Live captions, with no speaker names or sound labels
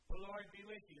Lord be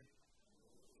with you.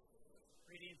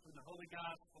 Reading from the Holy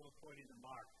Gospel according to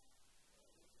Mark.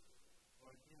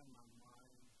 Lord, heal my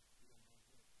mind.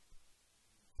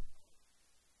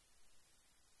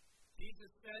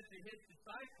 Jesus said to his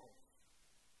disciples,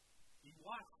 be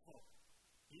watchful,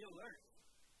 be alert.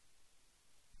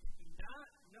 You do not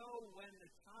know when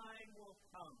the time will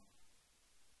come.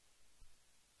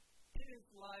 It is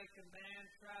like a man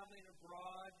traveling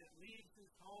abroad that leaves his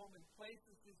home and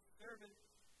places his servants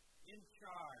in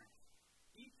charge,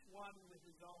 each one with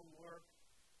his own work,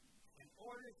 and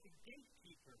orders the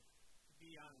gatekeeper to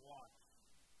be on watch.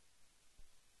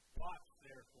 Watch,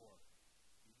 therefore.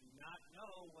 You do not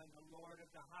know when the Lord of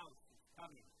the house is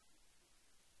coming,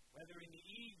 whether in the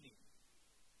evening,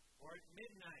 or at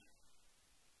midnight,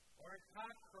 or at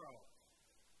cockcrow,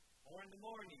 or in the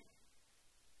morning.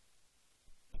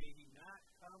 May he not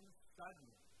come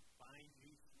suddenly and find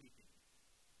you sleeping.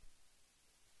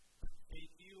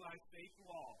 I say to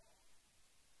all,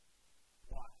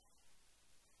 watch.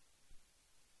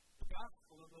 The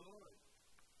Gospel of the Lord.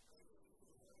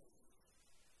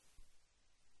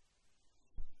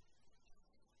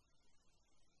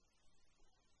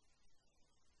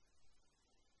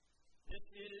 This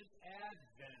is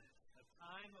Advent, a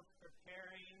time of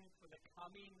preparing for the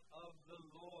coming of the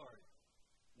Lord.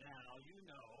 Now, you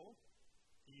know,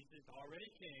 Jesus already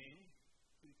came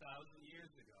 2,000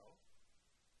 years ago.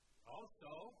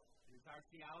 Also, is our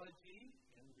theology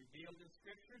and revealed in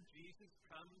Scripture, Jesus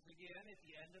comes again at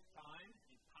the end of time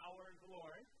in power and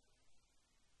glory.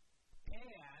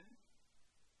 And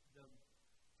the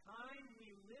time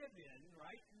we live in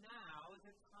right now is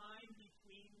a time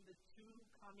between the two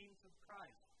comings of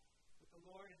Christ. With the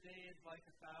Lord, a day is like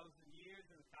 1,000 years,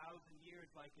 and 1,000 years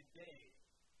like a day.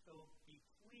 So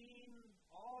between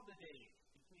all the days,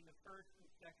 between the first and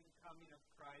second coming of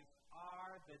Christ,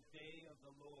 are the day of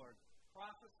the Lord,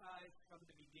 prophesied from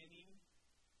the beginning,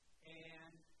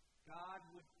 and God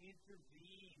would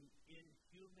intervene in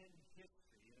human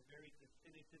history in a very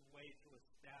definitive way to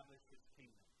establish His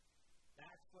kingdom.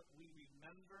 That's what we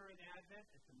remember in Advent.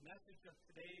 It's the message of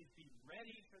today is be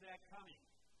ready for that coming.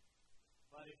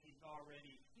 But if He's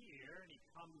already here and He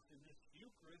comes in this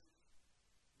Eucharist,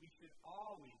 we should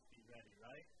always be ready,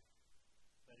 right?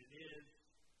 But it is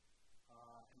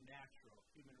a natural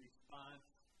human response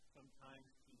sometimes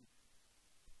to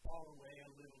fall away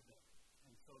a little bit.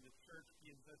 And so the Church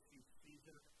gives us these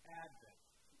seasons of Advent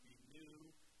to renew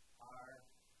our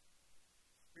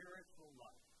spiritual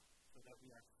life so that we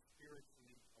are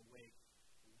spiritually awake,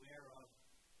 aware of,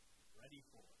 ready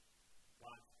for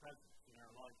God's presence in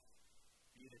our life.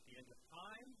 Be it at the end of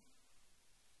time,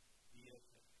 be it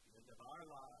at the end of our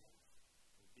lives,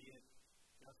 or be it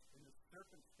just in the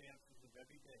circumstances of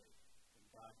every day when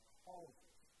God calls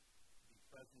us to be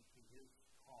present to His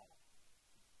call,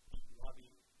 to be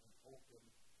loving and open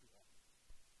to us.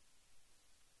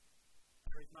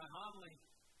 There's my homily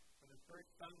for the first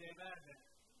Sunday of Advent.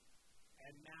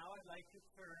 And now I'd like to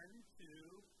turn to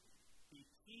the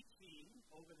teaching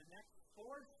over the next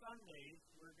 4 Sundays.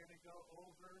 We're going to go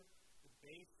over the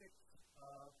basics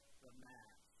of the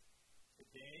Mass.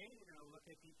 Today, we're going to look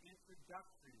at the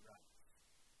Introductory Rites.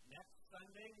 Next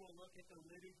Sunday, we'll look at the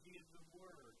Liturgy of the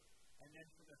Word. And then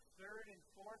for the 3rd and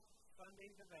 4th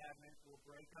Sundays of Advent, we'll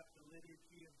break up the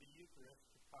Liturgy of the Eucharist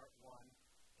to Part 1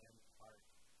 and Part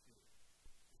 2.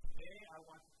 Today, I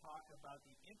want to talk about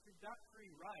the Introductory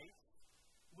Rites,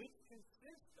 which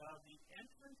consist of the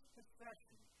entrance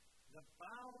procession, the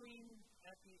bowing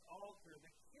at the altar,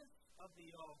 the kiss of the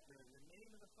altar, the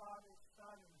name of the Father,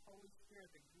 Son, and Holy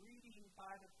Spirit, the greeting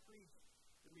by the priest,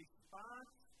 the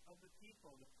response of the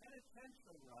people, the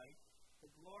penitential rite,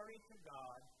 the glory to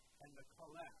God, and the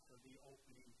collect of the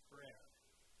opening prayer.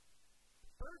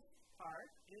 The first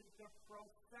part is the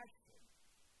procession.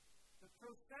 The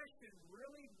procession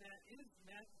really is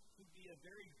meant to be a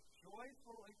very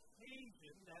joyful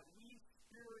occasion that we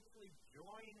spiritually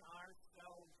join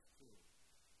ourselves to.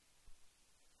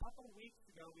 A couple weeks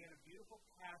ago, we had a beautiful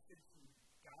passage from the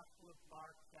Gospel of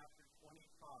Mark, chapter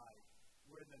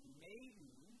 25, where the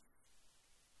maidens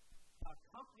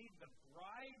accompanied the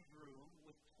bridegroom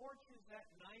with torches at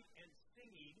night and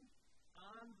singing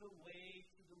on the way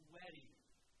to the wedding.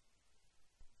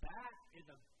 That is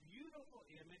a beautiful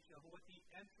image of what the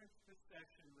entrance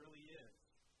procession really is.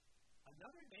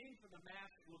 Another name for the Mass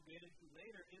that we'll get into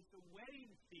later is the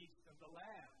wedding feast of the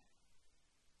Lamb.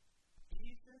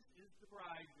 Jesus is the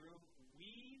bridegroom.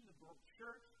 We, the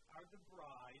church, are the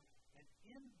bride. And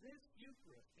in this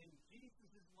Eucharist, in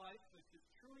Jesus' life, which is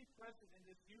truly present in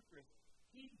this Eucharist,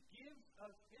 He gives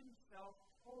us Himself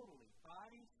totally,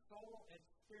 body, soul, and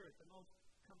spirit, the most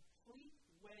complete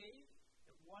way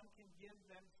that one can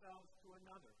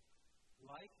another,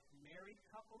 like married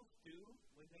couples do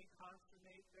when they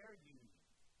consummate their union.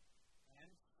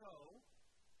 And so,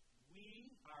 we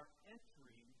are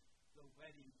entering the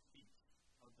wedding feast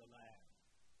of the Lamb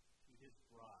to his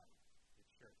bride, the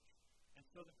church. And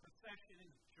so the procession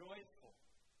is joyful.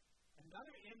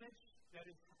 Another image that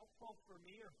is helpful for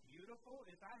me or beautiful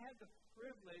is I had the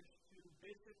privilege to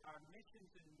visit our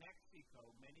missions in Mexico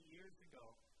many years ago.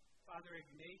 Father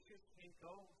Ignatius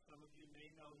Pinto, some of you may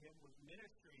know him, was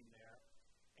ministering there.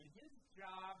 And his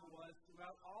job was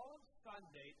throughout all of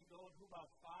Sunday to go to about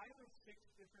 5 or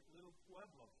 6 different little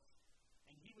pueblos.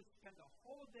 And he would spend the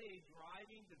whole day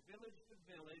driving to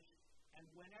village, and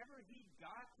whenever he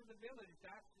got to the village,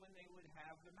 that's when they would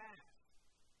have the Mass.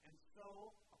 And so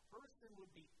a person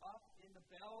would be up in the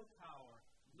bell tower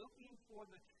looking for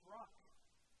the truck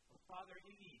of Father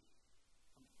Iggy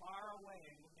from far away.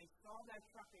 And when they saw that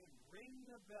truck, they would ring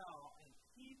the bell, and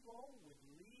people would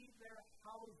leave their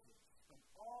houses from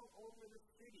all over the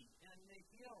city and the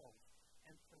hills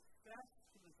and process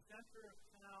to the center of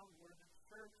town where the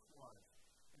church was.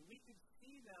 And we could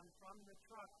see them from the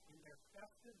truck in their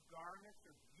festive garments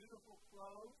or beautiful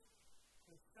clothes,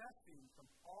 processing from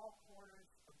all corners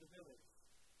of the village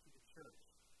to the church.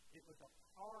 It was a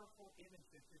powerful image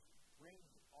that just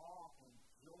brings awe and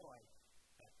joy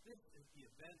that this is the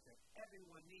event that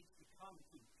everyone needs to come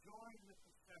to join the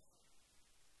procession.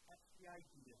 That's the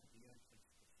idea of the entrance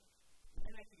procession. And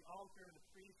then at the altar, the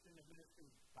priest and the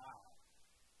ministers bow.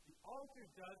 The altar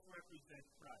does represent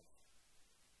Christ.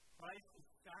 Christ is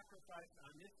sacrificed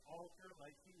on this altar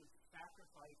like he was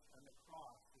sacrificed on the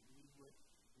cross, and we would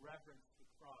reverence the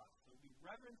cross. So we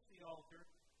reverence the altar,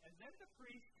 and then the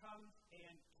priest comes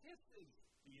and kisses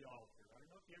the altar. I don't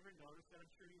know if you ever noticed that.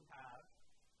 I'm sure you have.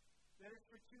 That is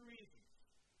for 2 reasons.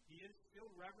 He is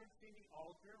still reverencing the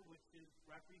altar, which is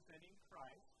representing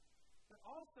Christ, but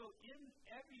also in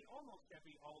almost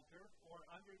every altar, or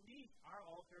underneath our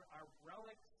altar, are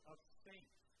relics of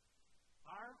saints.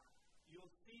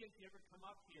 You'll see if you ever come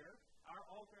up here, our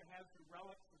altar has the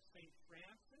relics of St.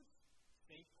 Francis,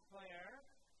 St. Clare,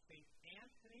 St.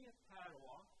 Anthony of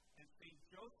Padua, and St.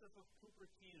 Joseph of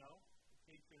Cupertino,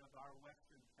 the patron of our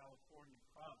Western California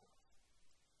province.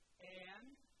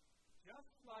 And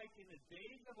just like in the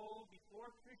days of old,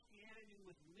 before Christianity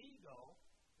was legal,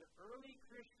 the early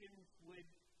Christians would,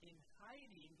 in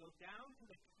hiding, go down to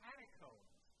the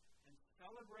catacombs and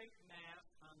celebrate Mass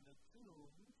on the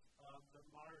tombs of the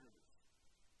martyrs.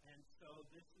 And so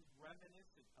this is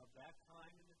reminiscent of that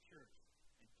time in the church.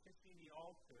 And kissing the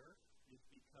altar is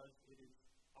because it is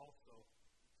also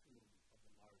the tomb of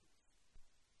the martyrs.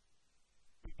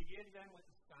 We begin then with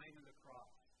the sign of the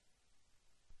cross.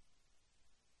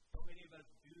 So many of us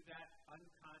do that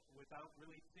without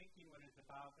really thinking what it's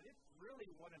about, but it's really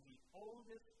one of the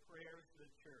oldest prayers of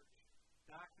the church,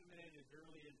 documented as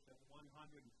early as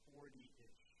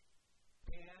 140-ish.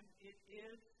 And it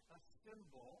is a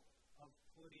symbol of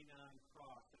putting on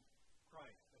cross, of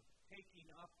Christ, of taking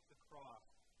up the cross,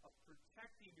 of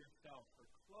protecting yourself, or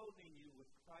clothing you with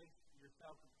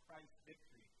yourself with Christ's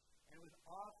victory. And it was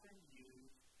often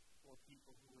used for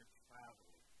people who were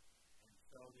traveling. And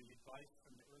so the advice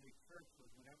from the early church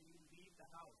was whenever you leave the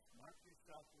house, mark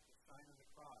yourself with the sign of the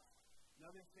cross.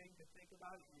 Another thing to think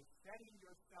about is you're setting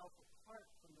yourself apart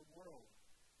from the world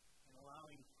and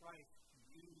allowing Christ to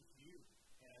use you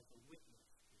as a witness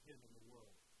to him in the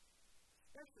world.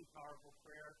 Especially powerful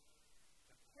prayer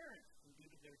that parents can do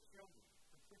to their children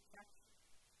for protection,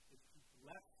 is to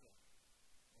bless them,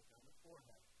 like on the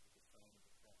forehead with the sign of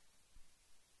the cross.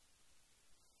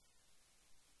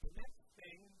 The next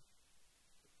thing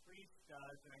the priest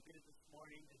does, and I did it this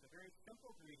morning, is a very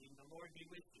simple greeting: the Lord be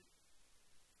with you.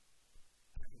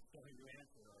 I can tell you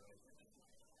answer already.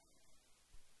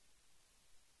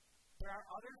 There are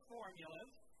other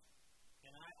formulas.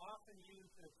 And I often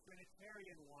use the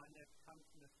Trinitarian one that comes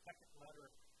from the second letter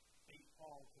of St.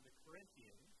 Paul to the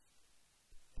Corinthians.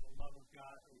 And the love of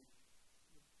God.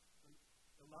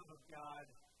 The love of God.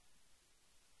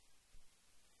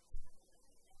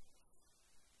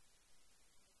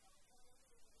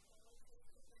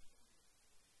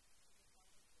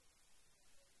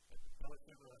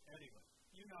 Anyway,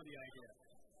 you know the idea.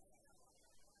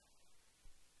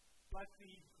 But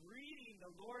the greeting,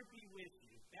 the Lord be with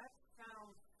you, that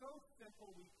sounds so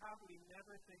simple we probably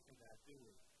never think of that, do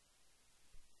we?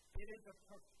 It is a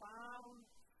profound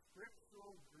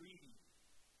scriptural greeting,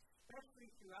 especially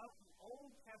throughout the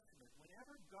Old Testament.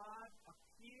 Whenever God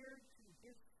appeared to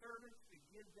his servants to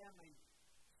give them a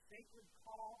sacred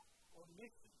call or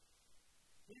mission,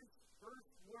 his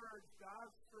first words,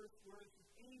 God's first words, his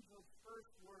angel's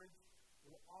first words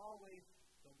were always,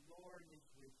 the Lord is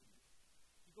with you.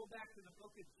 go back to the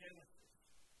book of Genesis,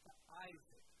 to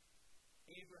Isaac,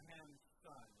 Abraham's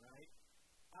son, right?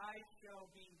 I shall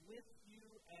be with you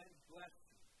and bless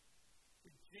you. To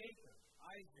Jacob,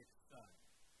 Isaac's son,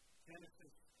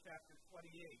 Genesis chapter 28.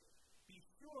 Be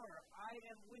sure I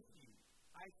am with you.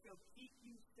 I shall keep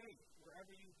you safe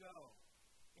wherever you go.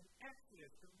 In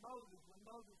Exodus, to Moses, when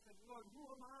Moses said, Lord, who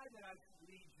am I that I should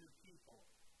lead your people?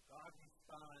 God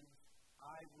responds,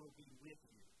 I will be with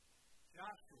you.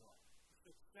 Joshua,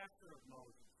 the successor of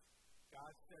Moses,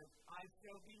 God says, I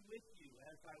shall be with you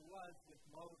as I was with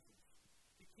Moses.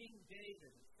 To King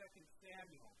David, in 2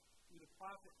 Samuel, through the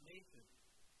prophet Nathan,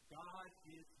 God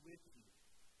is with you.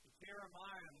 To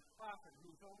Jeremiah, the prophet, who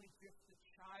was only just a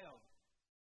child,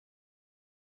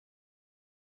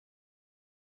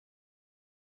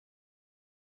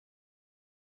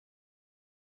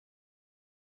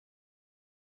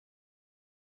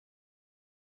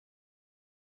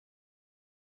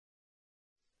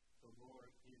 the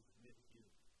Lord is with you.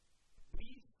 We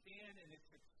stand in a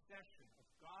succession of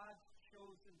God's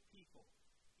chosen people.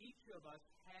 Each of us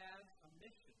has a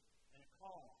mission and a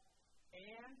call.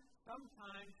 And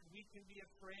sometimes we can be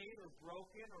afraid or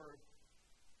broken or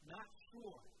not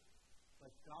sure.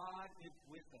 But God is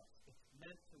with us. It's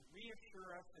meant to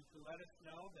reassure us and to let us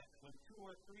know that when 2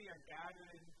 or 3 are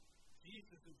gathered in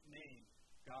Jesus' name,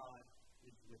 God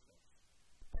is with us.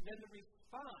 And then the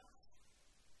response,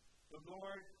 the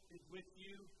Lord is with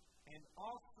you and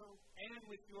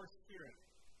with your spirit.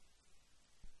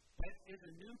 That is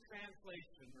a new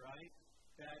translation, right,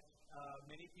 that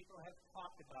many people have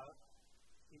talked about.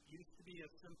 It used to be a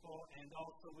simple and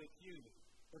also with you.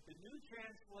 But the new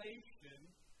translation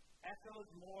echoes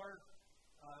more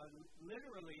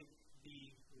literally the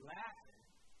Latin,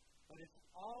 but it's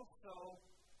also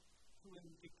to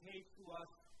indicate to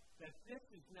us that this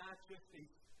is not just a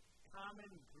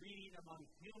common greeting among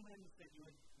humans that you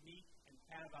would meet and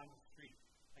have on the street.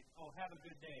 Like, oh, have a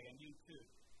good day, and you too.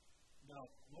 No,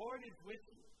 Lord is with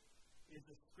you is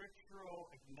a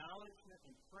scriptural acknowledgement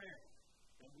and prayer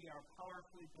that we are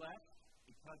powerfully blessed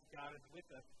because God is with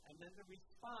us. And then the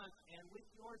response, and with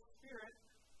your spirit,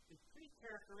 is pretty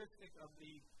characteristic of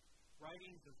the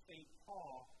writings of St.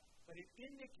 Paul, but it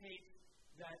indicates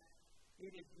that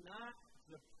it is not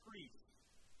the priest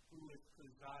who is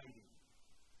presiding.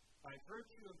 By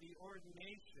virtue of the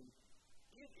ordination,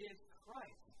 it is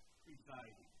Christ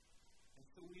presiding. And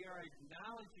so we are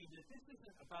acknowledging that this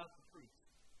isn't about the priest.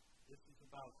 This is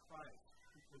about Christ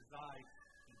who presides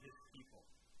in his people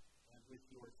and with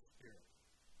your spirit.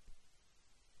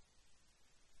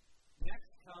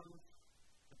 Next comes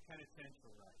the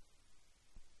penitential rite.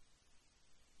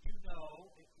 You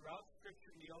know, throughout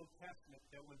Scripture in the Old Testament,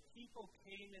 that when people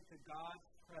came into God's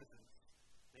presence,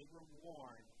 they were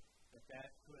warned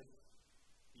that could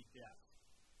be death.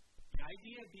 The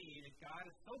idea being that God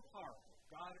is so powerful,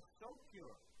 God is so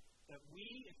pure, that we,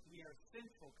 if we are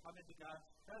sinful, come into God's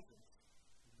presence,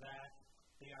 that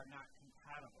they are not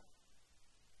compatible.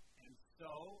 And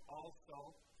so,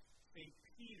 also, St.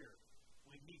 Peter,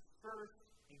 when he first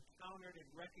encountered and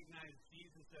recognized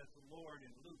Jesus as the Lord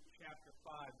in Luke chapter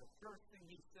 5, the first thing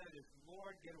he said is,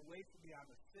 Lord, get away from me,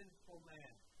 I'm a sinful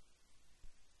man.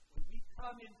 When we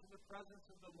come into the presence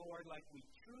of the Lord like we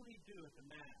truly do at the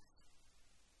Mass,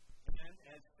 and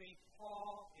as St.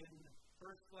 Paul in the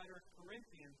first letter of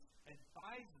Corinthians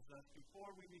advises us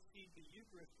before we receive the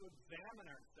Eucharist to examine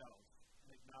ourselves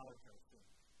and acknowledge our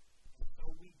sins. And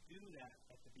so we do that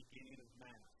at the beginning of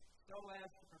Mass, so as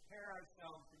to prepare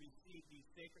ourselves to receive these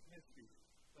sacred mysteries.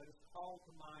 Let us call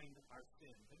to mind our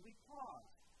sins. And we pause,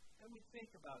 and we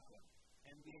think about them,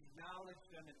 and we acknowledge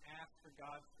them and ask for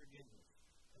God's forgiveness.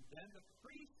 And then the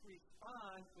priest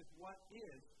responds with what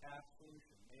is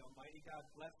absolution. May Almighty God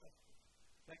bless us,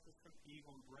 protect us from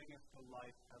evil, and bring us to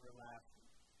life everlasting.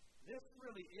 This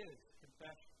really is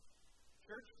confession.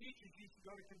 Church teaches you should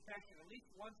go to confession at least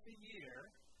once a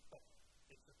year, but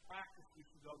it's a practice we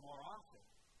should go more often.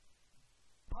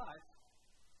 But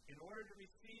in order to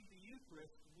receive the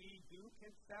Eucharist, we do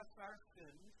confess our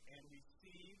sins and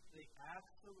receive the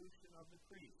absolution of the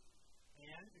priest.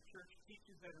 And the Church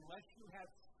teaches that unless you have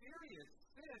serious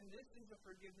sin, this is a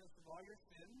forgiveness of all your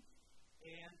sins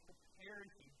and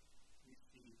prepares you to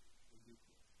receive the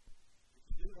Eucharist. If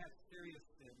you do have serious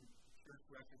sin, the Church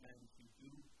recommends you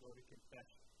do go to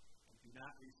confession and do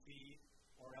not receive,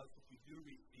 or else if you do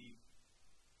receive,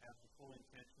 have the full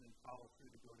intention and follow through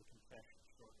to go to confession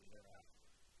shortly thereafter.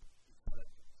 But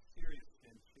serious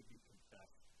sin should be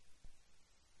confessed.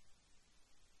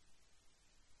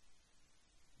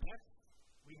 Next,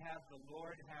 we have the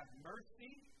Lord have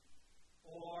mercy,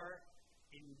 or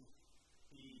in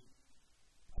the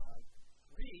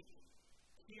Greek,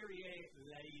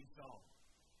 liaison.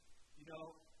 You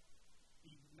know,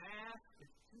 the Mass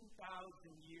is 2,000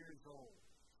 years old.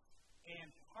 And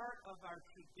part of our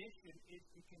tradition is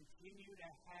to continue to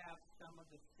have some of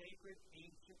the sacred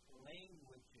ancient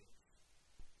languages.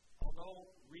 Although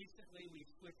recently we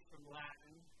switched from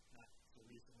Latin, not so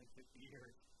recently, 50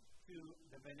 years, to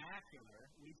the vernacular,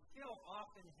 we still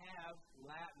often have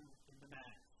Latin in the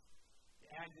Mass. The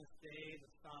Agnus Dei,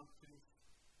 the Sanctus,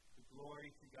 the Glory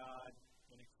to God,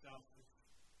 and Excelsis.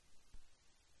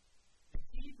 In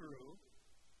Hebrew,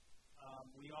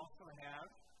 we also have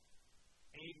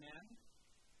Amen,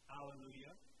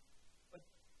 Hallelujah. But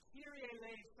Kyrie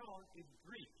eleison is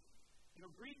Greek. You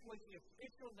know, Greek was the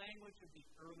official language of the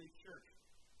early church,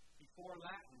 before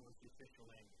Latin was the official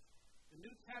language. The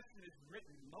New Testament is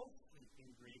written mostly in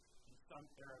Greek and some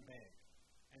Aramaic.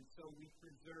 And so we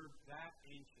preserve that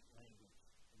ancient language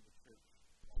in the church.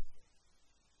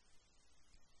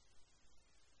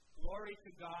 Glory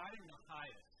to God in the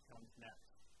highest comes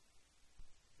next.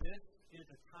 This is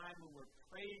a time when we're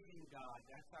praising God.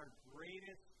 That's our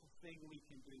greatest thing we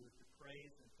can do, is to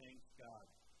praise and thank God.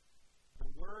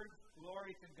 The words,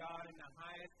 glory to God in the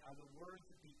highest, are the words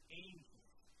of the angels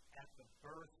at the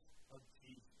birth of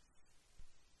Jesus.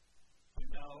 You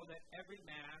know that every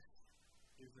Mass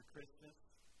is a Christmas.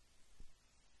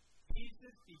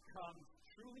 Jesus becomes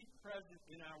truly present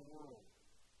in our world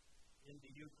in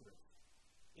the Eucharist.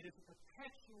 It is a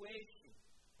perpetuation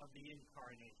of the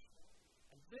Incarnation.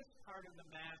 And this part of the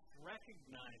Mass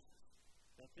recognizes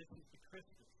that this is the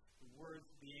Christus, the words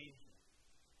of the angel.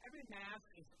 Every Mass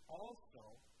is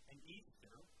also an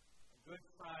Easter, a Good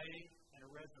Friday, and a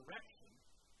resurrection.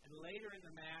 And later in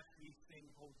the Mass we sing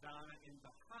Hosanna in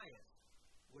the highest,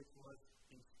 which was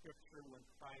in Scripture when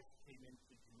Christ came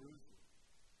into Jerusalem.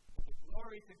 The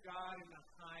glory to God in the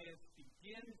highest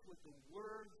begins with the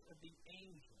words of the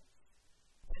angels.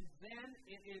 And then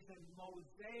it is a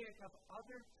mosaic of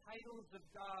other titles of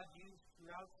God used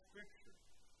throughout Scripture.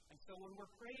 And so when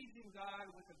we're praising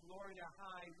God with the glory to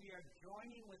high, we are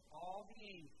joining with all the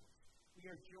angels. We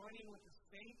are joining with the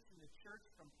saints in the church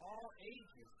from all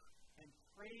ages and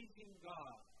praising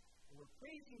God. And we're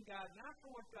praising God not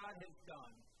for what God has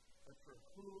done, but for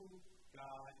who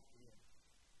God is.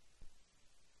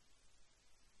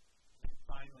 And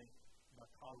finally, the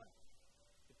collect.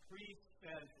 The priest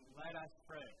says, let us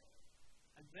pray.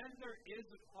 And then there is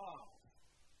a pause.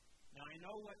 Now I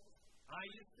know what I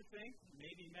used to think,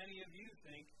 maybe many of you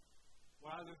think,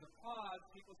 while there's a pause,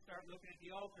 people start looking at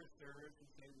the altar servers and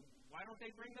say, why don't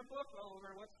they bring the book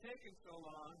over? What's taking so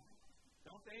long?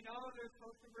 Don't they know they're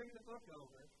supposed to bring the book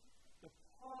over? The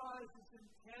pause is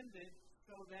intended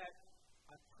so that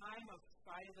a time of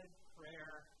silent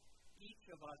prayer each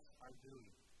of us are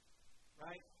doing.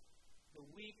 Right? The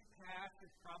week past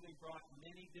has probably brought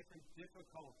many different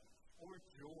difficulties or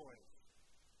joys.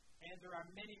 And there are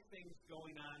many things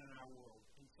going on in our world.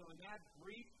 And so in that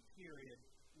brief period,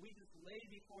 we just lay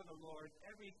before the Lord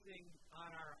everything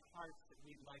on our hearts that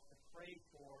we'd like to pray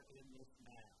for in this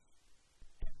Mass.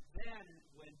 And then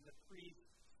when the priest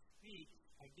speaks,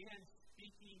 again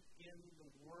speaking in the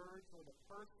words or the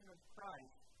person of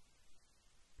Christ,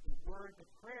 the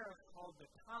prayer is called the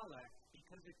collect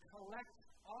because it collects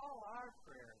all our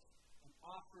prayers and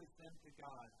offers them to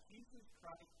God. Jesus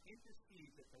Christ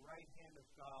intercedes at the right hand of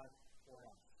God for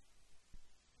us.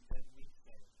 And then we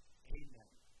say,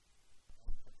 Amen.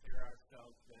 And prepare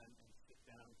ourselves then and sit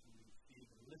down to receive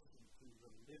and listen to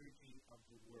the liturgy of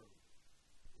the Word.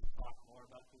 We'll talk more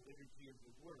about the liturgy of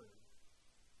the Word